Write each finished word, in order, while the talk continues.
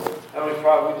Heavenly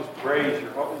Father, we just praise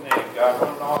your holy name, God.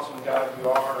 What an awesome God you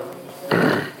are. And we just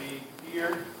want to be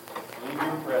here in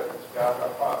your presence, God. Our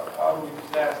Father, we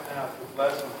just ask now for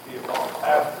blessings be upon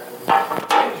Pastor. And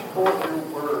please pour your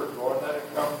word, Lord. Let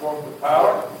it come forth with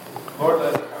power. Lord,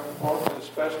 let it come forth with a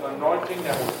special anointing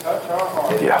that will touch our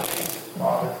hearts. Yeah.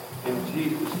 Father, in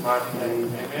Jesus' mighty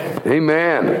name. Amen.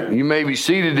 Amen. You may be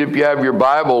seated if you have your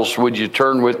Bibles. Would you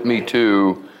turn with me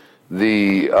to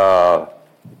the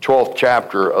 12th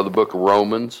chapter of the book of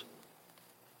Romans?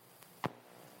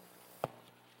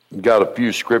 Got a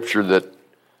few scripture that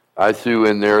I threw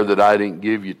in there that I didn't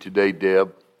give you today,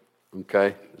 Deb.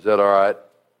 Okay? Is that all right?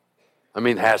 I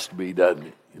mean, it has to be, doesn't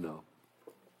it? You know.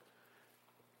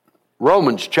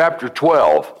 Romans chapter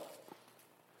 12,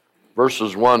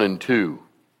 verses 1 and 2.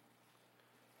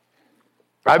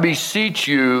 I beseech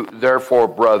you, therefore,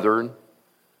 brethren,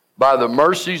 by the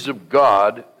mercies of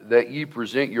God, that ye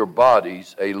present your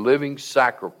bodies a living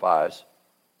sacrifice,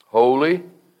 holy,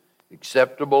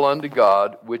 acceptable unto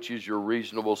God, which is your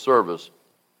reasonable service.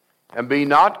 And be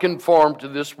not conformed to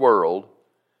this world,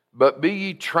 but be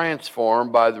ye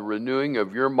transformed by the renewing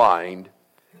of your mind,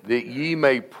 that ye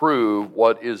may prove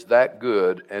what is that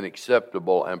good and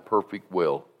acceptable and perfect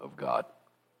will of God.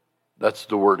 That's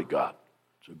the word of God.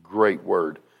 It's a great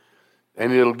word.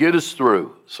 And it'll get us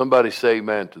through. Somebody say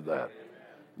amen to that.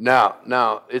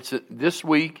 Now, this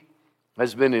week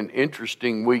has been an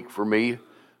interesting week for me,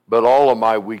 but all of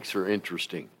my weeks are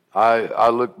interesting. I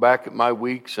look back at my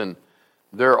weeks and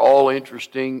they're all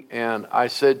interesting. And I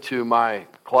said to my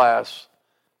class,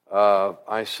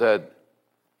 I said,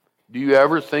 do you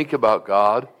ever think about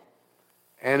God?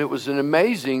 And it was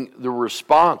the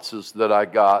responses that I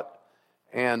got.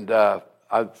 And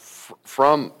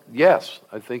yes,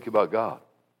 I think about God.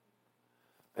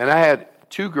 And I had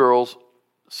two girls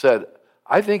said,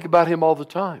 I think about him all the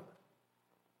time.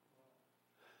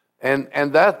 And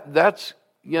that's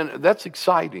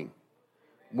exciting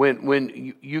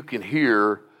when you can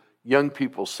hear young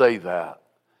people say that.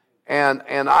 And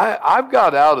I've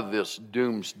got out of this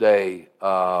doomsday,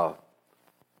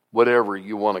 whatever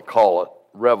you want to call it,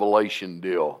 revelation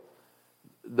deal.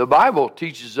 The Bible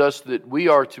teaches us that we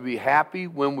are to be happy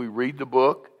when we read the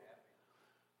book.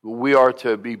 We are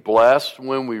to be blessed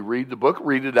when we read the book.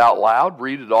 Read it out loud,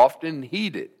 read it often, and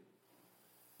heed it.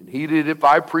 And heed it if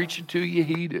I preach it to you,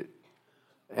 heed it.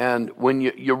 And when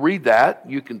you read that,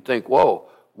 you can think, whoa,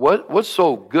 what's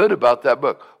so good about that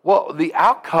book? Well, the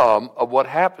outcome of what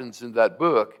happens in that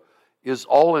book is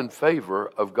all in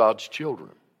favor of God's children.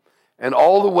 And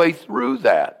all the way through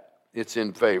that, it's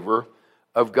in favor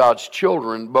of God's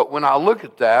children. But when I look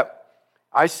at that,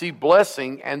 I see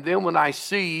blessing. And then when I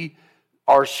see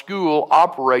our school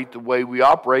operate the way we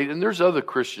operate, and there's other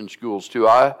Christian schools too.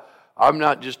 I'm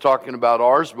not just talking about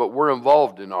ours, but we're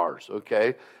involved in ours,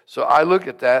 okay? So I look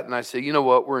at that and I say, you know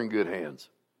what? We're in good hands.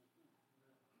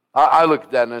 I look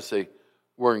at that and I say,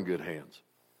 we're in good hands.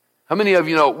 How many of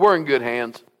you know we're in good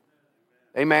hands?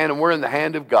 Amen. And we're in the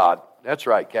hand of God. That's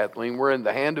right, Kathleen. We're in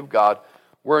the hand of God.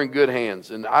 We're in good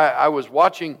hands. And I was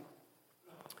watching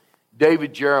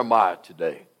David Jeremiah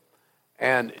today.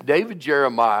 And David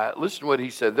Jeremiah, listen to what he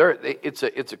said. It's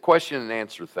a question and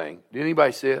answer thing. Did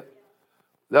anybody see it?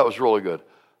 That was really good.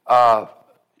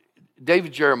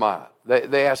 David Jeremiah,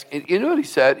 they asked, you know what he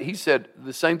said? He said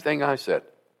the same thing I said.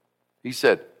 He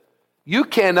said, you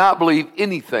cannot believe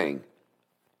anything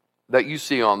that you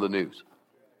see on the news.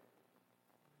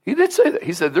 He did say that.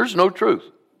 He said, there's no truth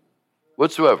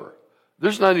whatsoever.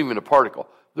 There's not even a particle.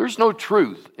 There's no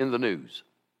truth in the news.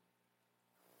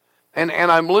 And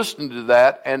I'm listening to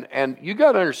that, and you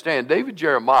got to understand, David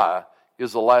Jeremiah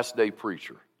is a last day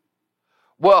preacher.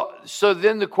 Well, so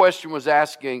then the question was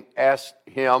asked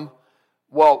him,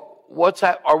 well,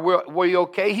 were you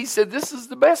okay? He said, this is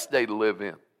the best day to live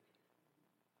in.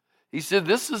 He said,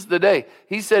 this is the day.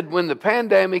 He said, when the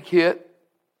pandemic hit,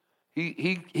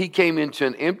 he came into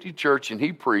an empty church and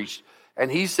he preached, and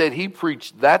he said he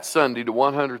preached that Sunday to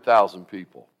 100,000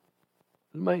 people.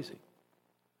 Amazing.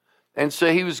 And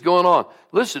so he was going on.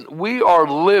 Listen, we are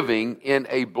living in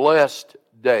a blessed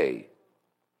day.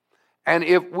 And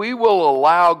if we will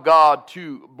allow God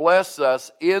to bless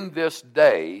us in this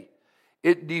day,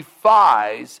 it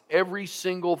defies every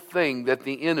single thing that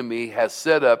the enemy has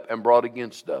set up and brought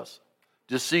against us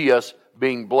to see us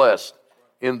being blessed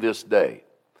in this day.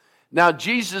 Now,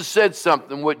 Jesus said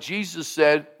something. What Jesus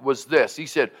said was this. He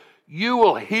said, you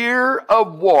will hear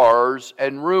of wars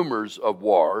and rumors of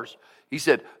wars. He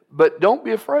said, but don't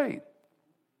be afraid.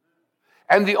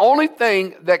 And the only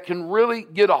thing that can really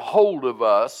get a hold of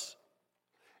us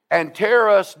and tear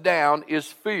us down is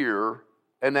fear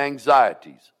and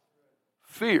anxieties.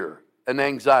 Fear and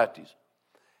anxieties.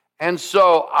 And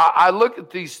so I look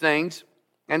at these things,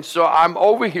 and so I'm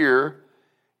over here,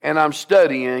 and I'm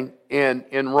studying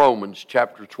in Romans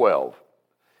chapter 12.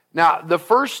 Now, the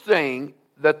first thing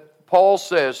that Paul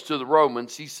says to the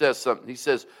Romans, he says something. He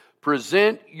says,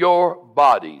 present your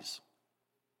bodies.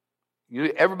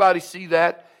 Everybody see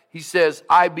that? He says,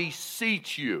 I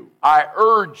beseech you. I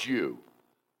urge you.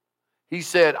 He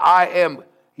said, I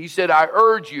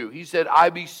urge you. He said, I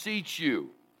beseech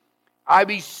you. I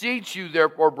beseech you,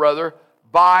 therefore, brother,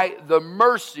 by the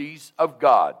mercies of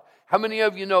God. How many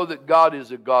of you know that God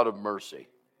is a God of mercy?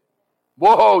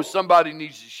 Whoa, somebody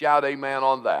needs to shout amen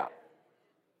on that.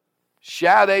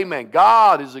 Shout amen.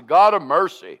 God is a God of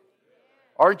mercy.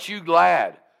 Aren't you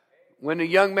glad? When a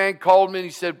young man called me and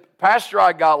he said, Pastor,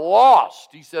 I got lost.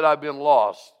 He said, I've been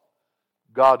lost.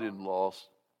 God didn't lost.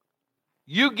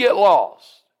 You get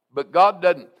lost, but God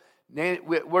doesn't.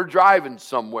 We're driving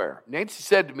somewhere. Nancy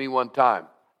said to me one time,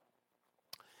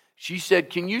 she said,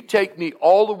 can you take me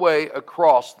all the way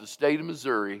across the state of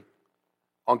Missouri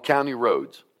on county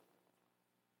roads?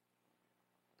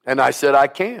 And I said, I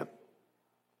can.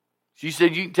 She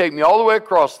said, you can take me all the way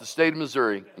across the state of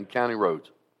Missouri on county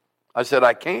roads. I said,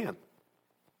 I can.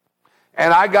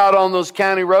 And I got on those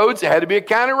county roads. It had to be a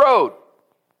county road.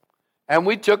 And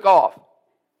we took off.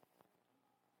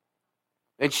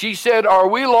 And she said, are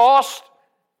we lost?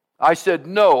 I said,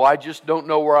 no, I just don't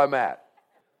know where I'm at.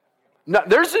 Now,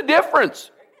 there's a difference.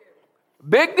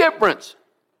 Big difference.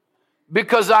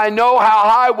 Because I know how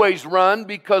highways run,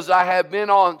 because I have been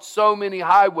on so many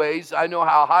highways, I know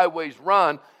how highways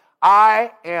run.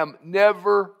 I am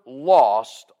never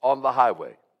lost on the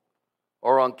highway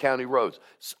or on county roads.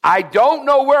 I don't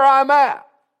know where I'm at,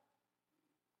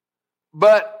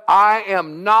 but I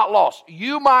am not lost.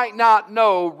 You might not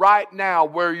know right now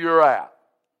where you're at.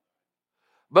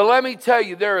 But let me tell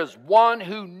you, there is one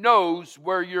who knows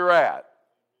where you're at.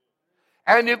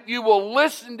 And if you will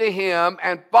listen to him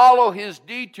and follow his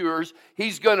detours,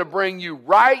 he's going to bring you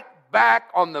right back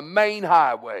on the main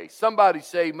highway. Somebody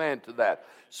say amen to that.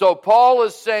 So Paul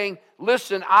is saying,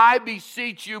 listen, I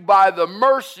beseech you by the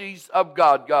mercies of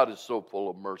God. God is so full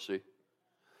of mercy.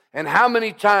 And how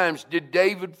many times did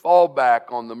David fall back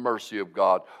on the mercy of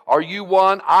God? Are you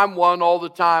one? I'm one all the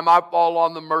time. I fall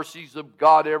on the mercies of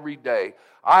God every day.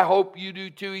 I hope you do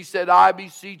too. He said, I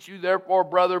beseech you, therefore,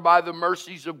 brother, by the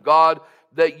mercies of God,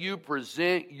 that you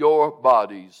present your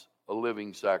bodies a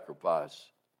living sacrifice.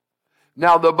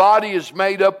 Now, the body is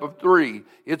made up of three.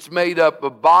 It's made up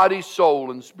of body,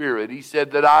 soul, and spirit. He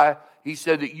said that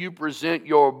you present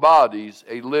your bodies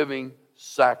a living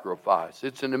sacrifice.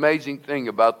 It's an amazing thing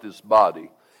about this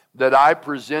body, that I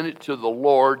present it to the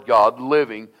Lord God,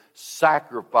 living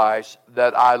sacrifice,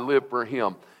 that I live for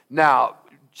Him. Now,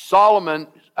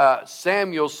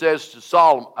 Samuel says to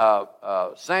Saul,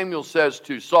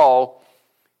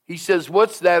 he says,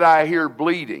 what's that I hear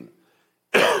bleeding?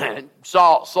 And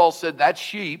Saul said, that's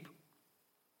sheep.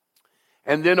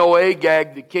 And then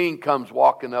Agag the king comes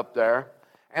walking up there.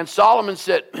 And Solomon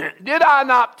said, did I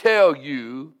not tell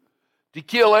you to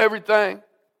kill everything?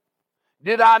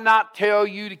 Did I not tell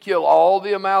you to kill all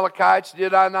the Amalekites?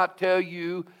 Did I not tell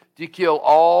you to kill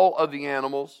all of the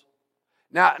animals?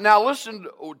 Now listen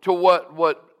to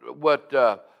what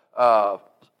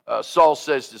Saul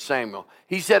says to Samuel.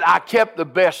 He said, I kept the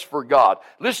best for God.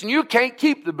 Listen, you can't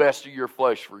keep the best of your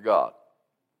flesh for God.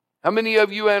 How many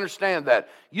of you understand that?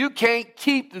 You can't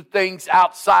keep the things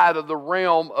outside of the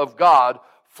realm of God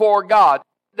for God.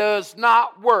 It does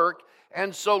not work.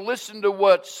 And so listen to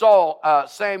what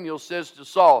Samuel says to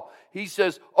Saul. He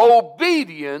says,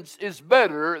 obedience is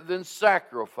better than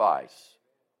sacrifice.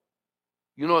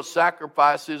 You know what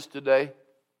sacrifice is today?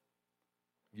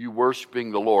 You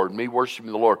worshiping the Lord, me worshiping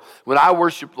the Lord. When I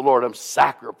worship the Lord, I'm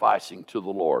sacrificing to the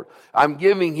Lord. I'm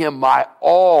giving Him my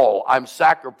all. I'm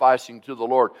sacrificing to the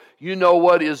Lord. You know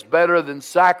what is better than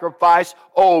sacrifice?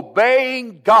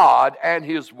 Obeying God and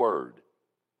His Word.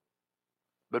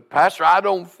 But Pastor, I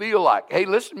don't feel like. Hey,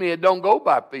 listen to me, it don't go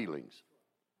by feelings.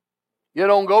 You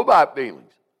don't go by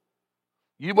feelings.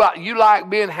 You like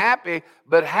being happy,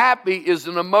 but happy is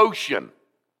an emotion.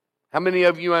 How many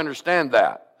of you understand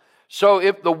that? So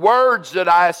if the words that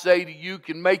I say to you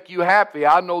can make you happy,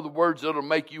 I know the words that will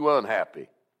make you unhappy.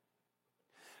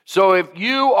 So if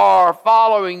you are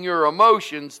following your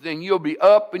emotions, then you'll be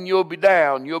up and you'll be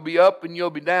down. You'll be up and you'll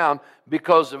be down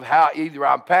because of how either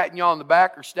I'm patting you on the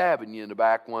back or stabbing you in the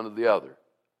back, one or the other.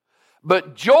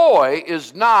 But joy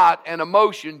is not an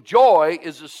emotion. Joy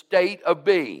is a state of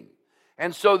being.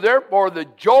 And so therefore the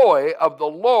joy of the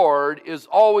Lord is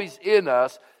always in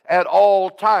us. at all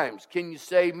times. Can you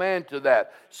say amen to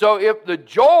that? So if the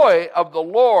joy of the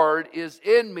Lord is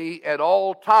in me at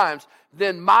all times,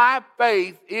 then my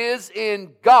faith is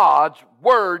in God's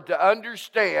Word to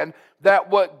understand that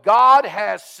what God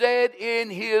has said in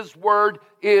His Word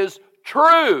is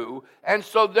true. And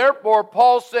so therefore,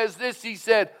 Paul says this, he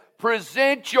said,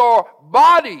 present your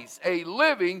bodies a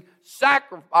living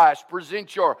sacrifice.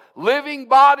 Present your living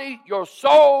body, your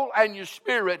soul, and your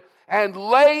spirit, and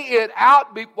lay it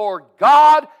out before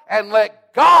God, and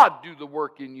let God do the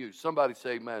work in you. Somebody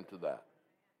say amen to that.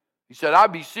 He said, I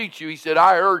beseech you. He said,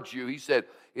 I urge you. He said,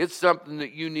 it's something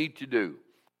that you need to do.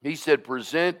 He said,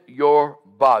 present your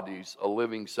bodies a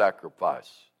living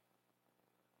sacrifice.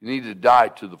 You need to die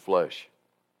to the flesh.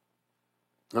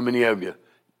 How many of you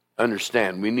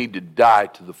understand? We need to die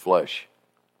to the flesh.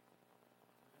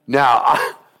 Now,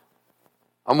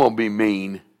 I'm going to be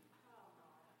mean.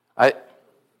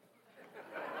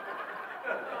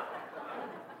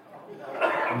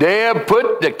 Deb,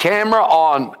 put the camera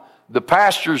on the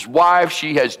pastor's wife.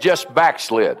 She has just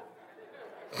backslid.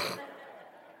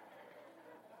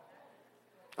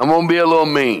 I'm going to be a little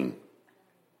mean.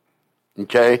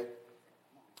 Okay?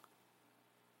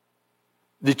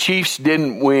 The Chiefs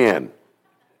didn't win.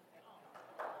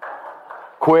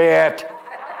 Quit.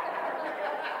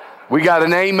 We got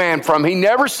an amen from him. He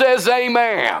never says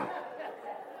amen.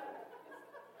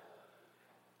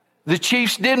 The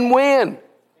Chiefs didn't win.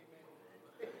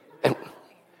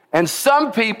 And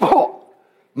some people,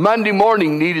 Monday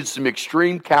morning, needed some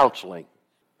extreme counseling.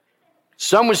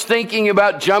 Some was thinking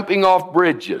about jumping off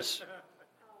bridges.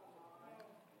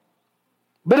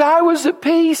 But I was at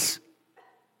peace.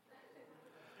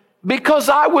 Because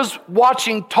I was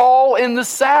watching Tall in the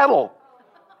Saddle,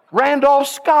 Randolph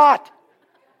Scott.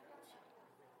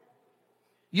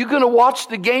 You going to watch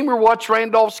the game or watch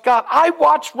Randolph Scott? I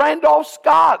watched Randolph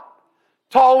Scott,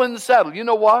 Tall in the Saddle. You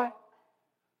know why?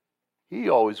 He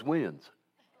always wins.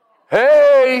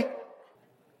 Hey!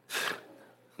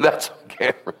 That's on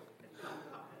camera.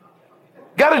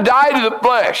 Got to die to the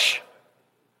flesh.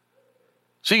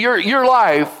 See, your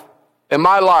life and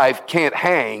my life can't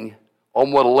hang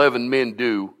on what 11 men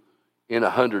do in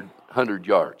 100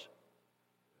 yards.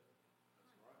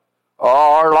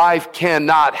 Our life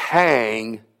cannot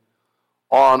hang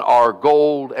on our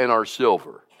gold and our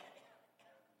silver.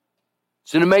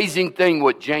 It's an amazing thing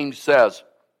what James says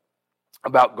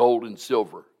about gold and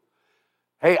silver.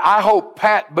 Hey, I hope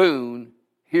Pat Boone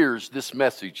hears this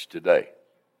message today.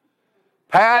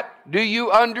 Pat, do you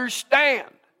understand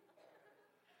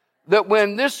that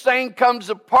when this thing comes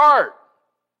apart,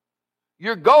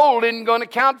 your gold isn't going to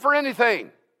count for anything?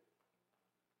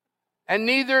 And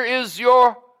neither is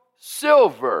your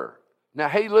silver. Now,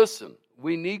 hey, listen,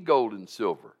 we need gold and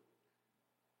silver.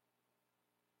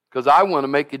 Because I want to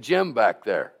make a gym back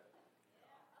there.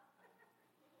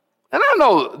 And I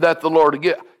know that the Lord will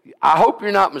get. I hope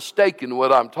you're not mistaken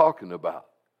what I'm talking about.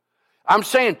 I'm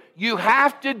saying you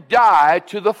have to die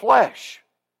to the flesh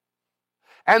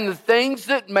and the things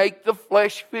that make the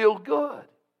flesh feel good.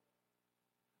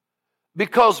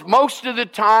 Because most of the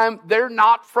time they're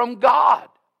not from God.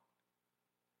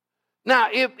 Now,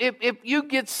 if you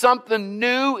get something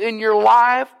new in your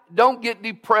life, don't get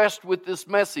depressed with this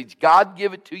message. God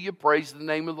give it to you. Praise the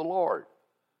name of the Lord.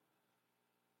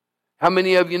 How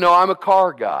many of you know I'm a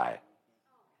car guy?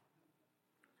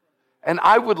 And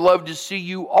I would love to see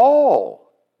you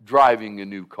all driving a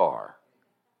new car.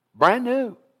 Brand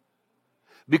new.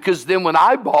 Because then when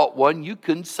I bought one, you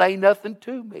couldn't say nothing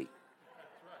to me.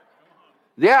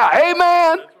 Yeah,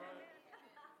 amen.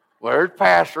 Where's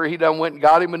Pastor? He done went and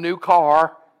got him a new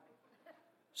car.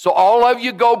 So all of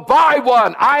you go buy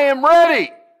one. I am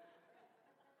ready.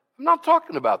 I'm not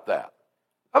talking about that.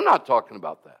 I'm not talking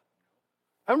about that.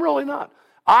 I'm really not.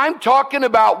 I'm talking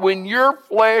about when your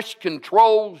flesh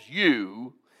controls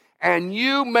you and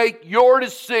you make your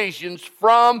decisions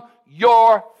from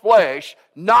your flesh,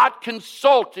 not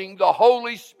consulting the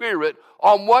Holy Spirit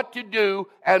on what to do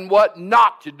and what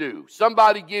not to do.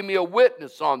 Somebody give me a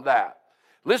witness on that.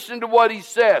 Listen to what he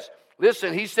says.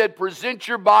 Listen, he said, present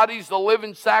your bodies a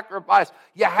living sacrifice.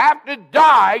 You have to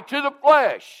die to the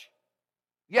flesh.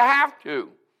 You have to.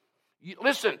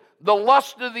 Listen, the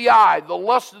lust of the eye, the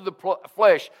lust of the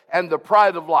flesh, and the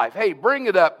pride of life. Hey, bring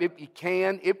it up if you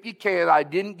can. If you can, I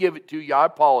didn't give it to you. I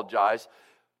apologize.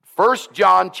 1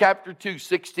 John chapter 2,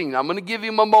 16. I'm going to give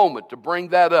him a moment to bring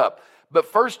that up. But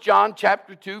 1 John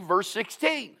chapter 2, verse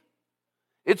 16.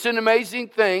 It's an amazing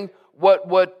thing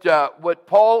what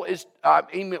Paul is,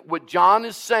 what John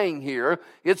is saying here,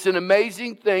 it's an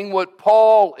amazing thing. What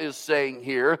Paul is saying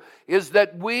here is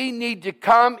that we need to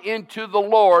come into the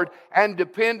Lord and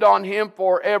depend on Him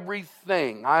for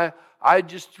everything. I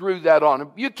just threw that on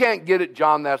him. You can't get it,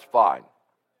 John, that's fine.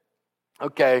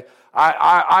 Okay,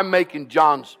 I'm making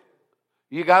John's.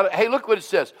 You got it. Hey, look what it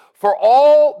says. For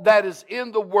all that is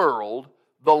in the world,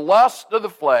 the lust of the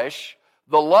flesh,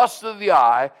 the lust of the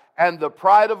eye, and the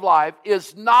pride of life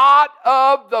is not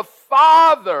of the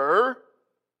Father,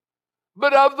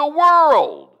 but of the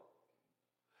world.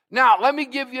 Now, let me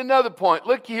give you another point.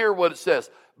 Look here what it says.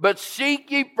 But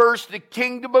seek ye first the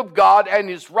kingdom of God and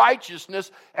His righteousness,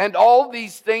 and all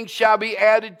these things shall be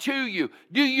added to you.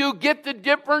 Do you get the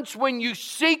difference? When you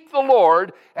seek the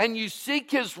Lord and you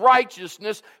seek His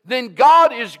righteousness, then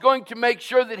God is going to make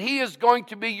sure that He is going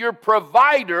to be your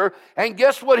provider. And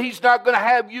guess what He's not going to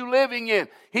have you living in?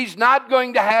 He's not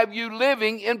going to have you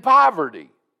living in poverty.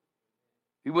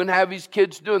 He wouldn't have his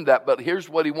kids doing that, but here's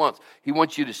what He wants. He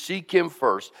wants you to seek Him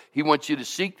first. He wants you to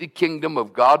seek the kingdom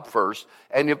of God first.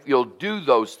 And if you'll do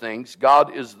those things,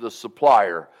 God is the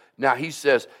supplier. Now, He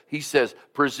says,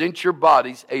 present your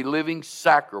bodies a living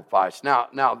sacrifice.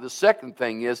 Now, the second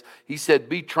thing is, He said,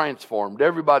 be transformed.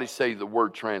 Everybody say the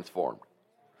word transformed.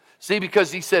 See,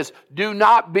 because He says, do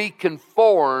not be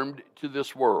conformed to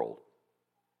this world.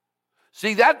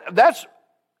 See, that's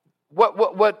what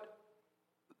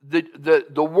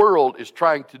the world is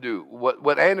trying to do,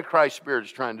 what Antichrist spirit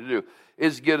is trying to do,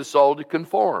 is get us all to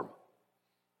conform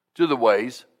to the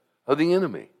ways of the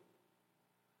enemy.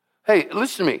 Hey,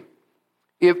 listen to me.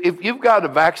 If you've got a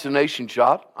vaccination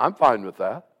shot, I'm fine with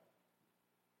that.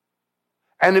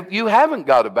 And if you haven't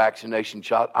got a vaccination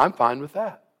shot, I'm fine with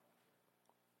that.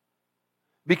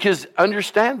 Because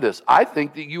understand this, I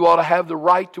think that you ought to have the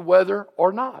right to whether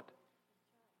or not.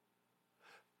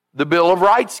 The Bill of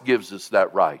Rights gives us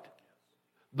that right.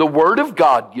 The Word of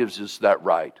God gives us that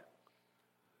right.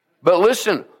 But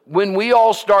listen, when we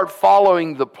all start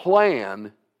following the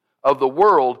plan of the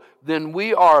world, then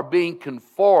we are being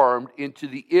conformed into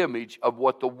the image of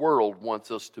what the world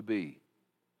wants us to be.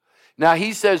 Now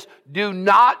He says, do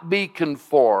not be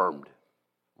conformed.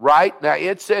 Right? Now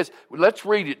it says, let's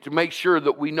read it to make sure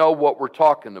that we know what we're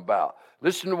talking about.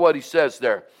 Listen to what He says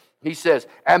there. He says,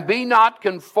 and be not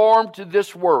conformed to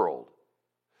this world,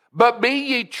 but be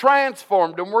ye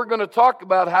transformed. And we're going to talk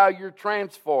about how you're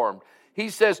transformed. He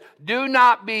says, do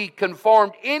not be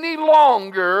conformed any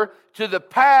longer to the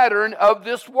pattern of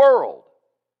this world.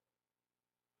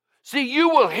 See, you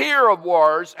will hear of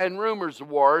wars and rumors of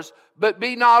wars, but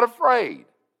be not afraid,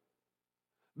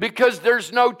 because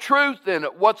there's no truth in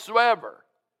it whatsoever.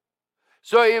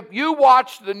 So if you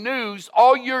watch the news,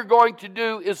 all you're going to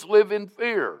do is live in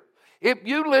fear. If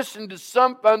you listen to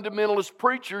some fundamentalist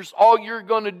preachers, all you're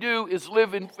going to do is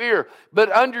live in fear. But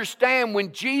understand,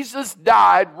 when Jesus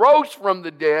died, rose from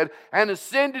the dead, and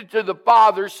ascended to the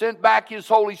Father, sent back His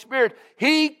Holy Spirit,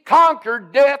 He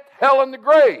conquered death, hell, and the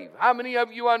grave. How many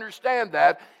of you understand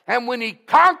that? And when He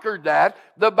conquered that,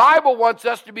 the Bible wants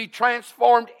us to be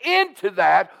transformed into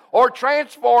that, or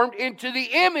transformed into the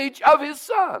image of His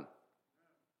Son.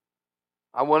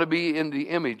 I want to be in the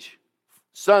image.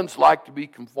 Sons like to be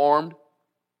conformed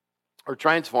or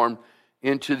transformed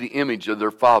into the image of their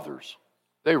fathers.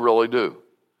 They really do.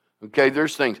 Okay,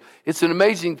 there's things. It's an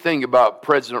amazing thing about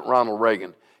President Ronald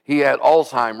Reagan. He had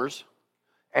Alzheimer's,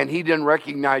 and he didn't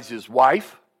recognize his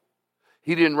wife.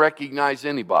 He didn't recognize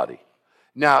anybody.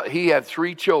 Now, he had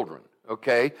 3 children.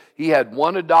 Okay, he had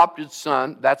 1 adopted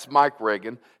son, that's Mike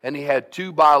Reagan, and he had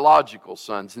 2 biological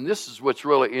sons. And this is what's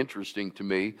really interesting to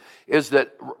me, is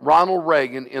that Ronald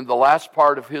Reagan, in the last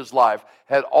part of his life,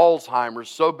 had Alzheimer's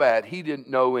so bad he didn't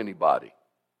know anybody.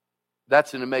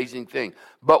 That's an amazing thing.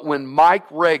 But when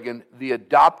Mike Reagan, the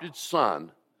adopted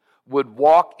son, would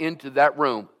walk into that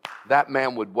room, that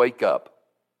man would wake up.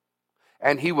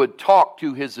 And he would talk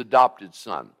to his adopted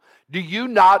son. Do you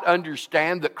not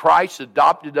understand that Christ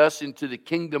adopted us into the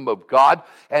kingdom of God?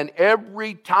 And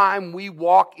every time we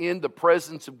walk in the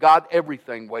presence of God,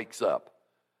 everything wakes up.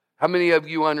 How many of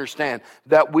you understand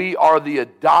that we are the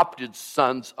adopted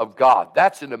sons of God?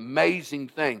 That's an amazing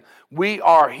thing. We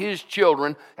are His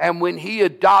children, and when He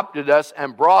adopted us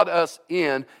and brought us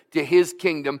in to His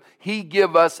kingdom, He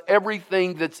give us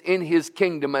everything that's in His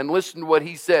kingdom. And listen to what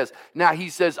He says. Now He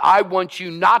says, I want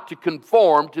you not to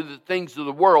conform to the things of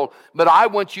the world, but I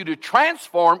want you to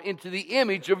transform into the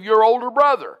image of your older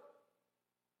brother.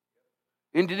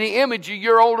 Into the image of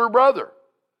your older brother.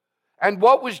 And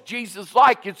what was Jesus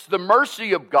like? It's the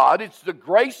mercy of God. It's the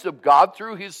grace of God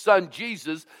through His Son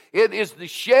Jesus. It is the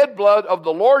shed blood of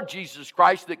the Lord Jesus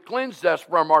Christ that cleansed us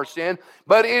from our sin.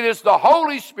 But it is the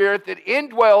Holy Spirit that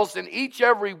indwells in each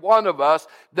every one of us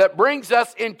that brings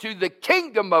us into the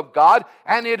kingdom of God.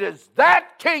 And it is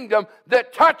that kingdom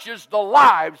that touches the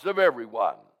lives of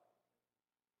everyone.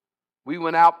 We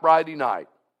went out Friday night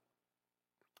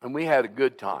and we had a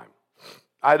good time.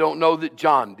 I don't know that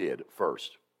John did at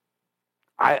first.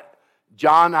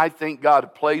 John, I think, got a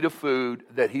plate of food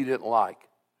that he didn't like.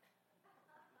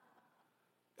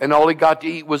 And all he got to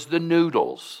eat was the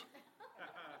noodles.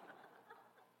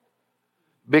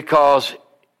 Because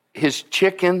his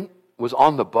chicken was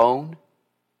on the bone.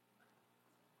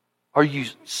 Are you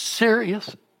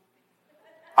serious?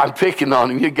 I'm picking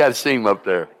on him. You got to see him up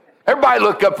there. Everybody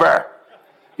look up there.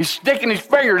 He's sticking his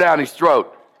finger down his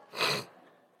throat.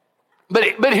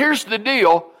 But here's the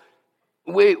deal.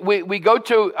 We go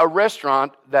to a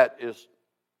restaurant that is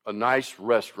a nice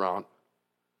restaurant.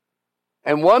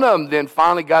 And one of them then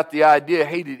finally got the idea,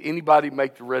 hey, did anybody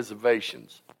make the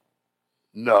reservations?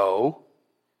 No.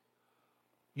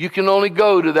 You can only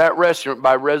go to that restaurant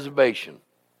by reservation.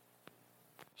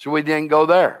 So we didn't go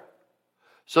there.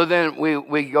 So then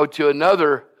we go to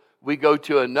another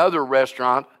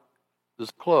restaurant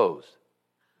that's closed.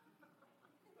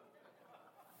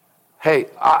 Hey,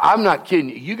 I'm not kidding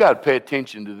you. You got to pay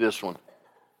attention to this one.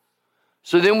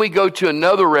 So then we go to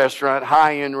another restaurant,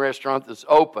 high-end restaurant that's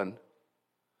open.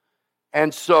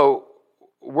 And so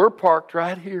we're parked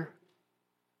right here.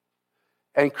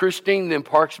 And Christine then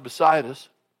parks beside us.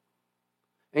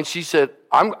 And she said,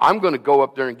 I'm going to go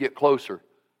up there and get closer.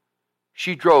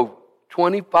 She drove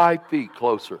 25 feet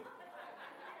closer.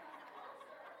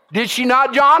 Did she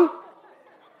not, John?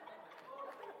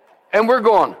 And we're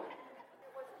going,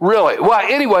 really? Well,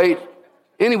 anyway,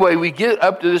 we get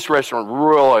up to this restaurant,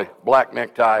 really black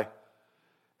necktie.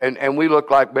 And we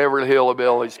look like Beverly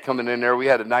Hillbillies coming in there. We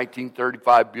had a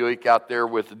 1935 Buick out there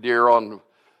with the deer on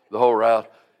the whole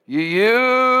route.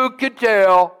 You could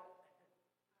tell.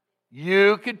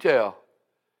 You could tell.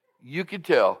 You could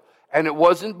tell. And it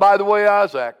wasn't by the way I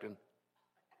was acting.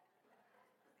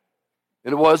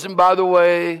 And it wasn't by the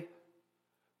way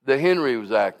that Henry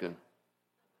was acting.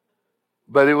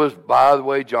 But it was by the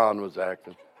way John was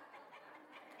acting.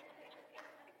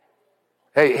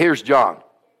 Hey, here's John.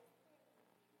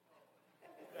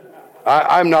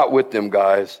 I'm not with them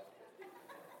guys.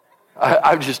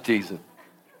 I'm just teasing.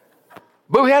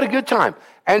 But we had a good time.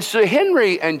 And so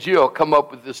Henry and Jill come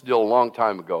up with this deal a long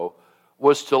time ago,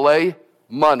 was to lay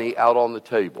money out on the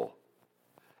table.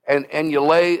 And you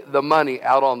lay the money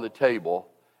out on the table,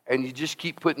 and you just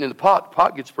keep putting in the pot. The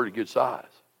pot gets pretty good size.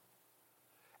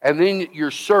 And then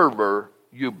your server,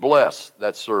 you bless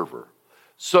that server.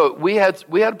 So we had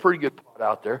a pretty good pot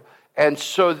out there. And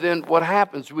so then what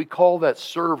happens, we call that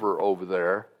server over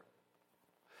there,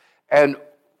 and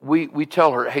we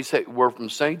tell her, hey, say, we're from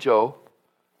St. Joe,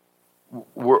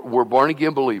 we're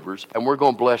born-again believers, and we're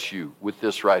going to bless you with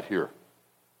this right here.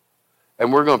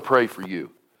 And we're going to pray for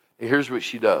you. And here's what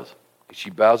she does. She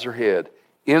bows her head.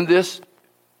 In this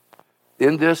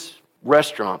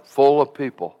restaurant full of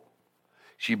people,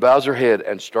 she bows her head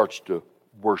and starts to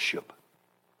worship.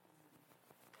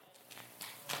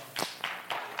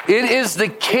 It is the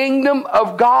kingdom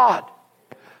of God.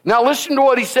 Now listen to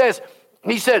what he says.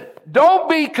 He said, don't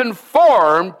be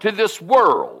conformed to this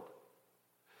world,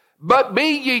 but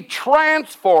be ye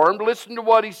transformed. Listen to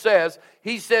what he says.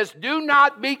 He says, do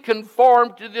not be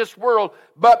conformed to this world,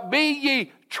 but be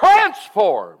ye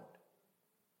transformed.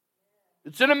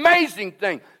 It's an amazing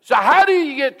thing. So how do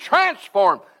you get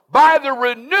transformed? By the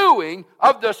renewing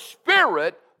of the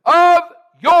spirit of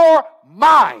your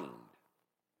mind.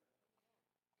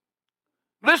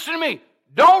 Listen to me.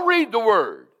 Don't read the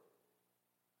word.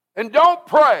 And don't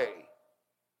pray.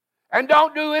 And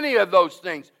don't do any of those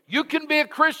things. You can be a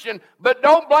Christian, but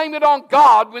don't blame it on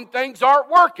God when things aren't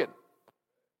working.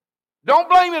 Don't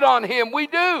blame it on Him. We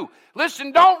do.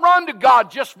 Listen, don't run to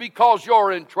God just because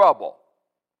you're in trouble.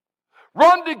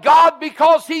 Run to God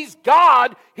because He's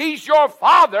God. He's your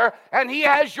Father, and He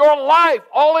has your life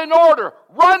all in order.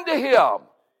 Run to Him.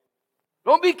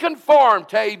 Don't be conformed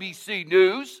to ABC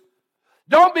News.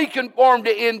 Don't be conformed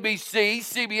to NBC,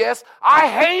 CBS. I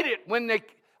hate it when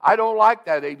I don't like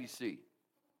that ABC.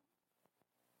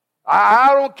 I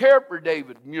don't care for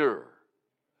David Muir.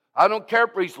 I don't care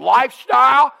for his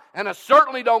lifestyle, and I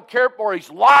certainly don't care for his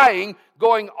lying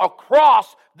going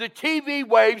across the TV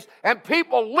waves, and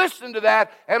people listen to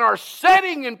that and are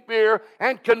setting in fear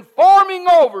and conforming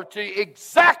over to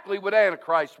exactly what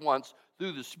Antichrist wants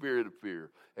through the spirit of fear.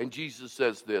 And Jesus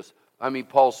says this,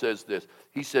 Paul says this.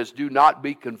 He says, do not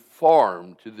be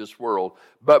conformed to this world,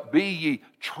 but be ye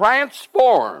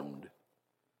transformed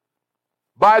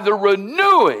by the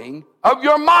renewing of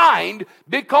your mind,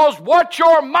 because what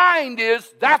your mind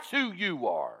is, that's who you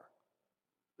are.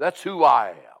 That's who I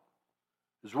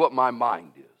am, is what my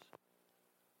mind is.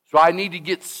 So I need to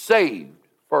get saved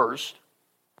first.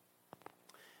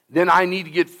 Then I need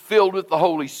to get filled with the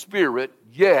Holy Spirit.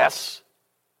 Yes.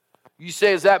 You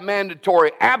say, is that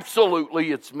mandatory?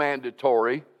 Absolutely, it's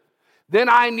mandatory. Then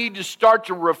I need to start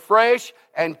to refresh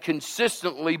and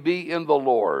consistently be in the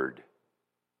Lord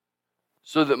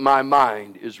so that my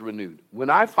mind is renewed. When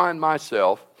I find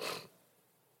myself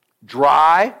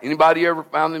dry, anybody ever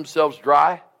found themselves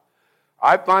dry?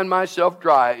 I find myself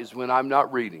dry is when I'm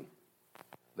not reading.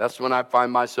 That's when I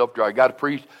find myself dry. Got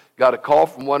a call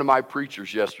from one of my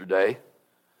preachers yesterday,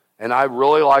 and I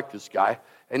really like this guy.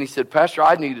 And he said, Pastor,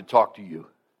 I need to talk to you.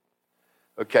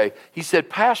 Okay. He said,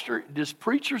 Pastor, does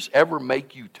preachers ever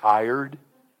make you tired?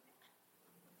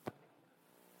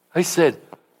 I said,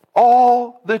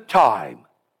 all the time.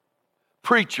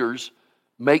 Preachers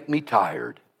make me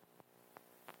tired.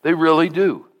 They really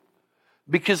do.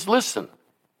 Because listen,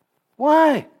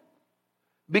 why?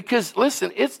 Because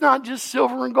listen, it's not just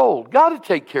silver and gold. God will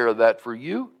take care of that for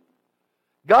you.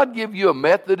 God give you a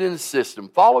method and a system.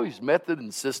 Follow His method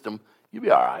and system. You'll be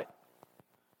all right.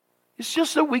 It's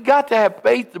just that we got to have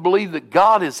faith to believe that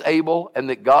God is able and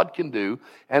that God can do,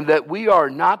 and that we are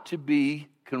not to be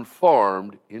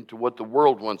conformed into what the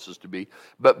world wants us to be,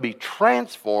 but be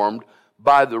transformed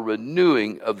by the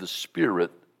renewing of the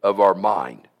spirit of our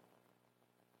mind.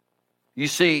 You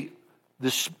see,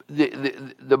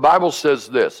 the Bible says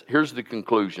this. Here's the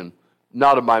conclusion,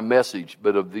 not of my message,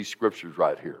 but of these scriptures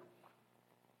right here.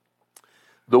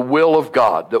 The will of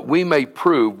God, that we may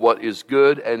prove what is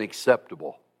good and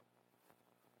acceptable.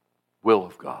 Will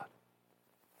of God.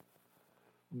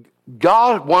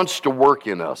 God wants to work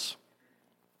in us.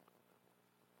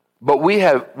 But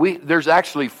there's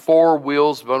actually 4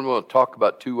 wills, but I'm going to talk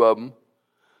about 2 of them.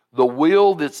 The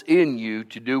will that's in you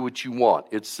to do what you want,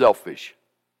 it's selfish.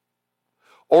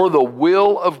 Or the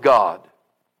will of God.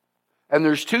 And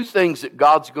there's 2 things that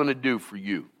God's going to do for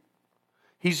you.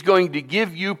 He's going to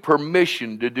give you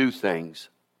permission to do things,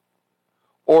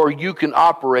 or you can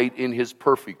operate in His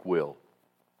perfect will.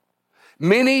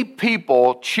 Many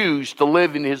people choose to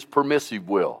live in His permissive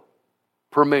will,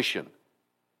 permission.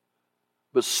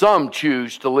 But some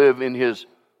choose to live in His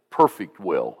perfect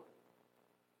will.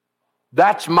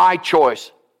 That's my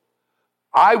choice.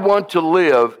 I want to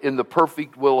live in the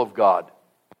perfect will of God.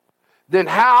 Then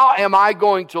how am I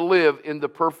going to live in the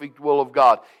perfect will of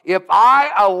God? If I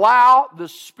allow the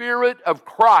Spirit of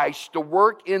Christ to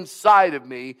work inside of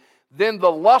me, then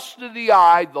the lust of the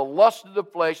eye, the lust of the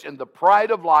flesh, and the pride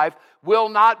of life will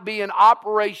not be in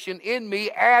operation in me.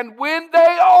 And when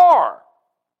they are,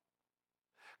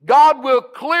 God will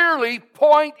clearly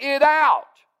point it out.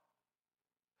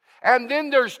 And then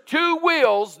there's 2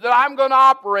 wills that I'm going to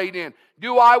operate in.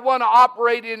 Do I want to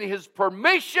operate in His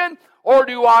permission, or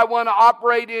do I want to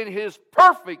operate in His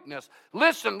perfectness?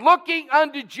 Listen, looking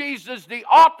unto Jesus, the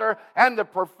author and the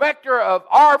perfecter of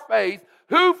our faith,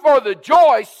 who for the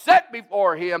joy set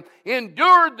before Him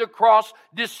endured the cross,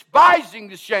 despising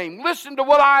the shame. Listen to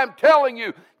what I am telling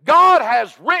you. God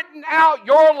has written out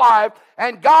your life,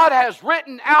 and God has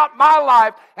written out my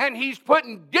life, and He's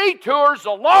putting detours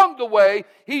along the way.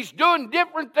 He's doing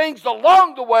different things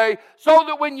along the way, so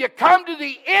that when you come to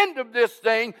the end of this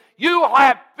thing, you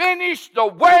have finished the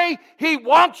way He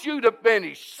wants you to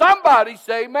finish. Somebody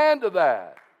say amen to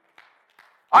that.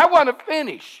 I want to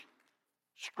finish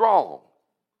strong.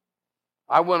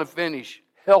 I want to finish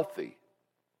healthy.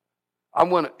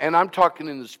 And I'm talking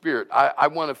in the Spirit. I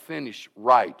want to finish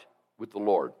right with the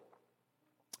Lord.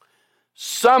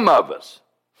 Some of us,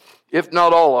 if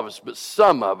not all of us, but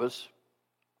some of us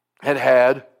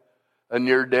had a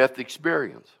near-death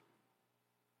experience.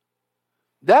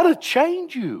 That'll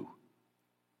change you.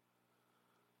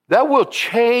 That will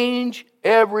change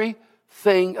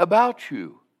everything about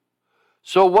you.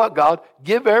 So what, God?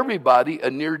 Give everybody a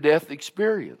near-death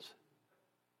experience.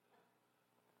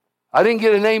 I didn't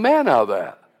get an amen out of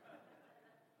that.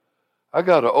 I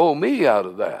got an oh me out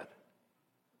of that.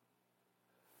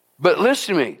 But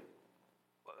listen to me.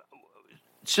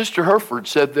 Sister Herford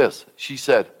said this. She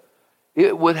said,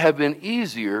 it would have been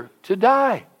easier to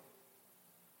die.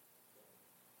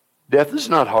 Death is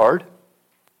not hard.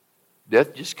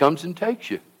 Death just comes and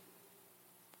takes you.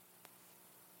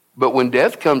 But when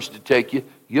death comes to take you,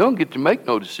 you don't get to make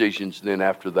no decisions then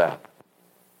after that.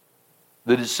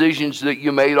 The decisions that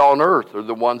you made on earth are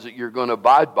the ones that you're going to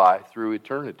abide by through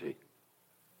eternity.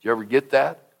 Did you ever get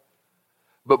that?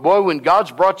 But boy, when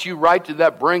God's brought you right to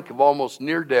that brink of almost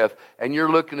near death, and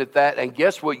you're looking at that, and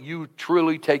guess what you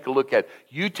truly take a look at?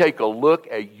 You take a look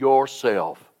at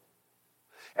yourself.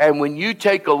 And when you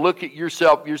take a look at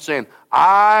yourself, you're saying,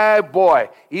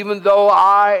 even though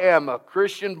I am a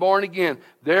Christian born again,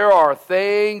 there are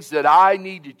things that I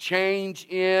need to change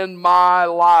in my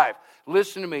life.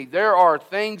 Listen to me. There are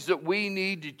things that we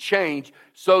need to change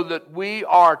so that we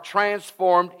are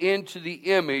transformed into the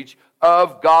image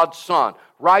of God's Son.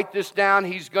 Write this down.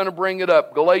 He's going to bring it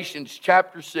up. Galatians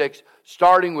chapter 6,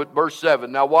 starting with verse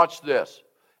 7. Now watch this.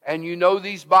 And you know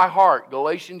these by heart.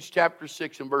 Galatians chapter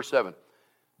 6 and verse 7.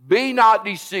 Be not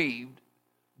deceived.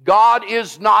 God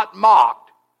is not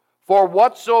mocked. For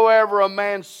whatsoever a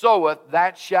man soweth,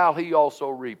 that shall he also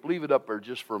reap. Leave it up there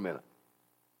just for a minute.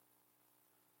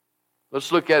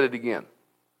 Let's look at it again.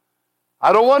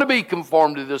 I don't want to be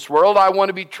conformed to this world. I want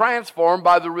to be transformed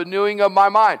by the renewing of my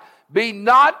mind. Be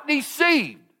not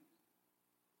deceived.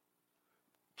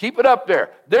 Keep it up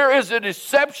there. There is a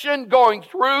deception going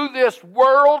through this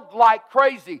world like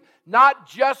crazy. Not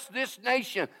just this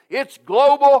nation. It's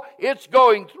global. It's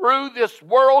going through this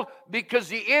world because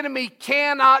the enemy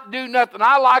cannot do nothing.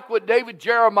 I like what David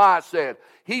Jeremiah said.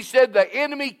 He said the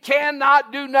enemy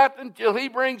cannot do nothing until he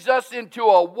brings us into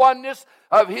a oneness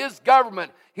of his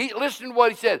government. Listen to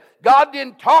what he said. God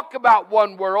didn't talk about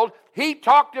one world. He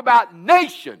talked about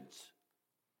nations.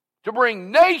 To bring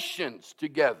nations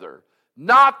together.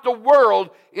 Not the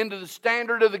world into the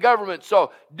standard of the government.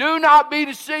 So do not be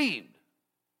deceived.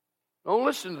 Don't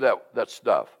listen to that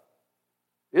stuff.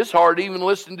 It's hard to even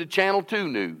listen to Channel 2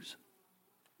 news.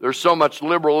 There's so much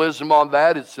liberalism on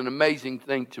that. It's an amazing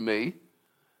thing to me.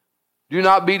 Do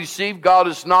not be deceived. God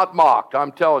is not mocked.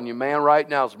 I'm telling you, man, right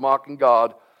now is mocking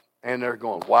God. And they're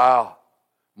going, wow,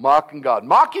 mocking God.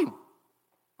 Mock him.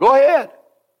 Go ahead.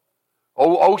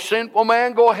 Oh, sinful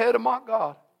man, go ahead and mock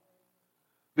God.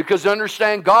 Because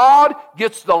understand, God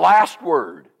gets the last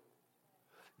word.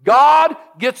 God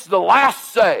gets the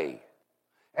last say.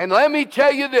 And let me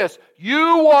tell you this.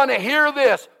 You want to hear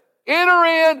this. Enter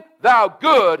in, thou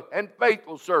good and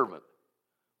faithful servant.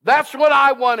 That's what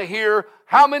I want to hear.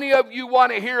 How many of you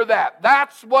want to hear that?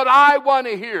 That's what I want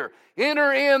to hear.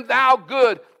 Enter in, thou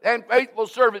good and faithful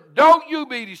servant. Don't you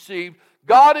be deceived.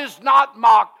 God is not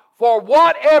mocked. For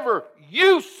whatever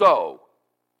you sow,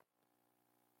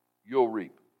 you'll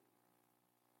reap.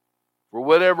 For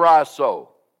whatever I sow,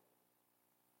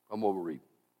 I'm going to reap.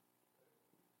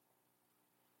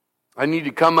 I need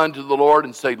to come unto the Lord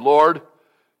and say, Lord,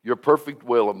 your perfect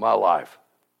will of my life.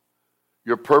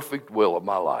 Your perfect will of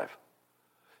my life.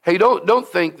 Hey, don't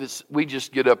think that we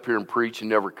just get up here and preach and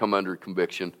never come under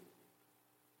conviction.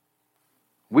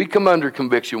 We come under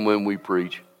conviction when we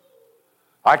preach.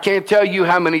 I can't tell you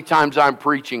how many times I'm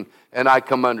preaching and I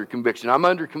come under conviction. I'm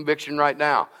under conviction right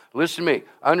now. Listen to me.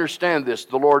 Understand this.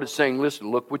 The Lord is saying,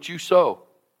 listen, look what you sow.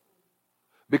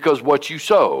 Because what you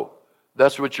sow,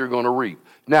 that's what you're going to reap.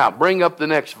 Now, bring up the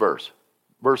next verse.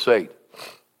 Verse 8.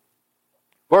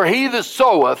 For he that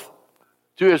soweth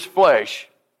to his flesh,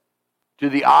 to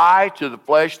the eye, to the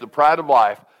flesh, the pride of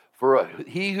life, for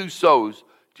he who sows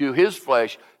to his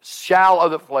flesh shall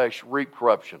of the flesh reap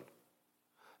corruption.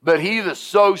 But he that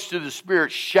sows to the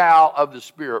Spirit shall of the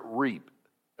Spirit reap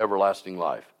everlasting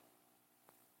life.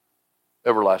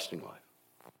 Everlasting life.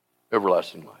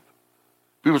 Everlasting life.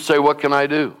 People say, what can I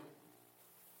do?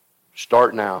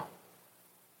 Start now.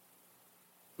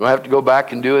 You don't have to go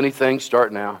back and do anything.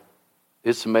 Start now.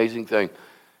 It's an amazing thing.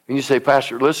 And you say,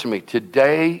 Pastor, listen to me.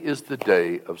 Today is the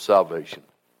day of salvation.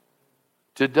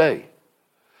 Today.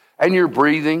 And you're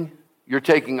breathing. You're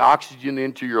taking oxygen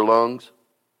into your lungs.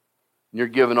 And you're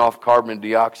giving off carbon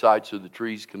dioxide so the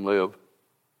trees can live.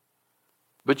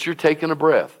 But you're taking a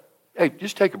breath. Hey,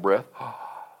 just take a breath.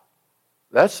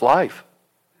 That's life.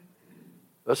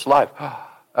 That's life.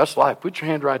 That's life. Put your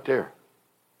hand right there.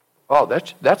 Oh,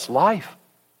 that's life.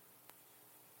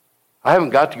 I haven't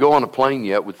got to go on a plane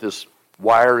yet with this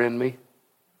wire in me.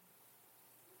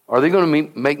 Are they going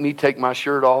to make me take my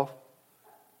shirt off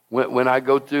when I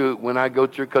go through?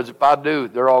 Because if I do,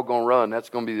 they're all going to run. That's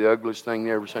going to be the ugliest thing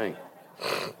they ever seen.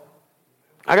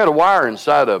 I got a wire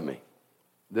inside of me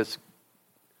that's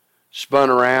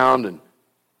spun around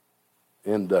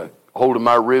and holding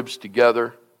my ribs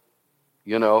together.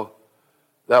 You know,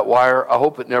 that wire, I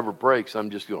hope it never breaks.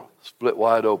 I'm just going to split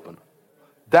wide open.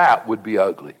 That would be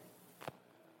ugly.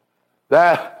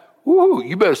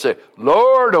 You better say,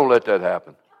 Lord, don't let that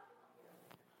happen.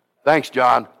 Thanks,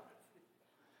 John.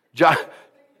 John,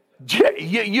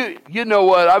 you know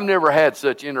what? I've never had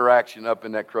such interaction up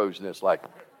in that crow's nest like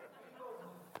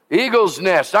Eagle's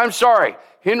nest. I'm sorry.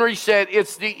 Henry said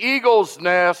it's the eagle's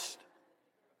nest.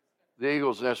 The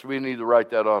eagle's nest. We need to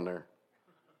write that on there.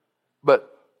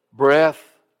 But breath,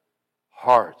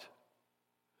 heart.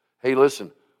 Hey,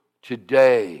 listen.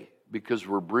 Today, because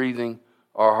we're breathing,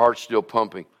 our heart's still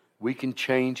pumping, we can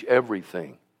change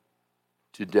everything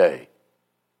today.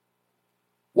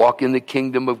 Walk in the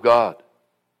kingdom of God.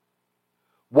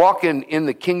 Walk in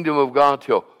the kingdom of God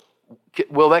till,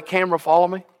 will that camera follow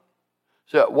me?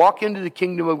 So walk into the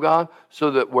kingdom of God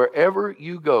so that wherever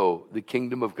you go, the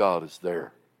kingdom of God is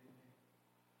there.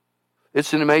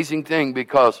 It's an amazing thing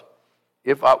because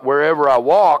wherever I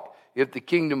walk, if the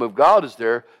kingdom of God is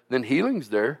there, then healing's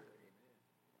there.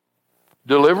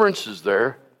 Deliverance is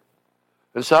there.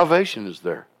 And salvation is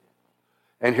there.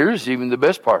 And here's even the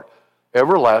best part.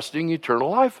 Everlasting, eternal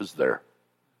life is there.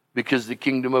 Because the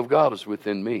kingdom of God is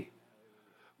within me.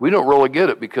 We don't really get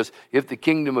it because if the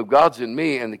kingdom of God's in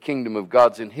me and the kingdom of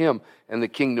God's in him and the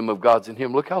kingdom of God's in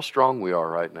him, look how strong we are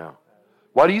right now.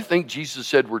 Why do you think Jesus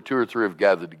said where two or three have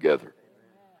gathered together?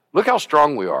 Look how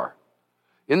strong we are.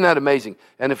 Isn't that amazing?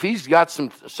 And if he's got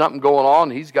something going on,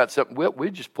 he's got something,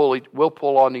 we'll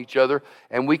pull on each other,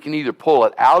 and we can either pull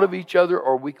it out of each other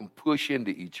or we can push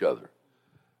into each other.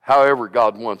 However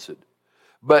God wants it.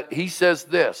 But he says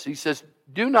this, he says,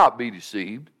 do not be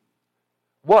deceived.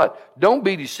 What? Don't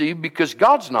be deceived because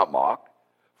God's not mocked.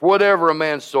 For whatever a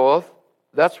man soweth,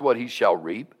 that's what he shall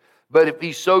reap. But if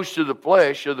he sows to the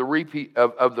flesh, of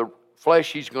the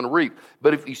flesh he's going to reap.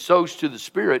 But if he sows to the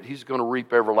Spirit, he's going to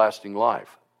reap everlasting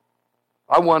life.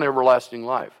 I want everlasting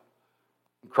life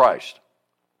in Christ.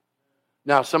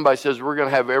 Now, somebody says we're going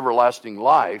to have everlasting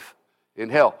life in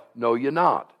hell. No, you're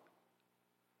not.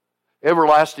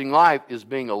 Everlasting life is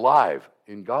being alive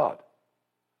in God.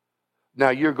 Now,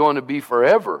 you're going to be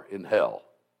forever in hell.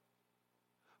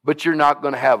 But you're not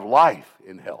going to have life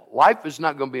in hell. Life is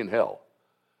not going to be in hell.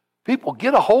 People,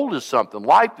 get a hold of something.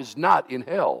 Life is not in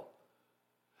hell.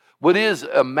 What is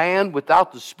a man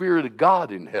without the Spirit of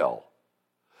God in hell?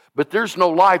 But there's no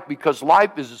life because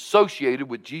life is associated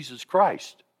with Jesus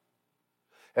Christ.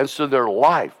 And so their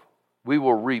life, we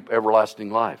will reap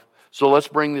everlasting life. So let's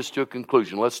bring this to a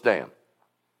conclusion. Let's stand.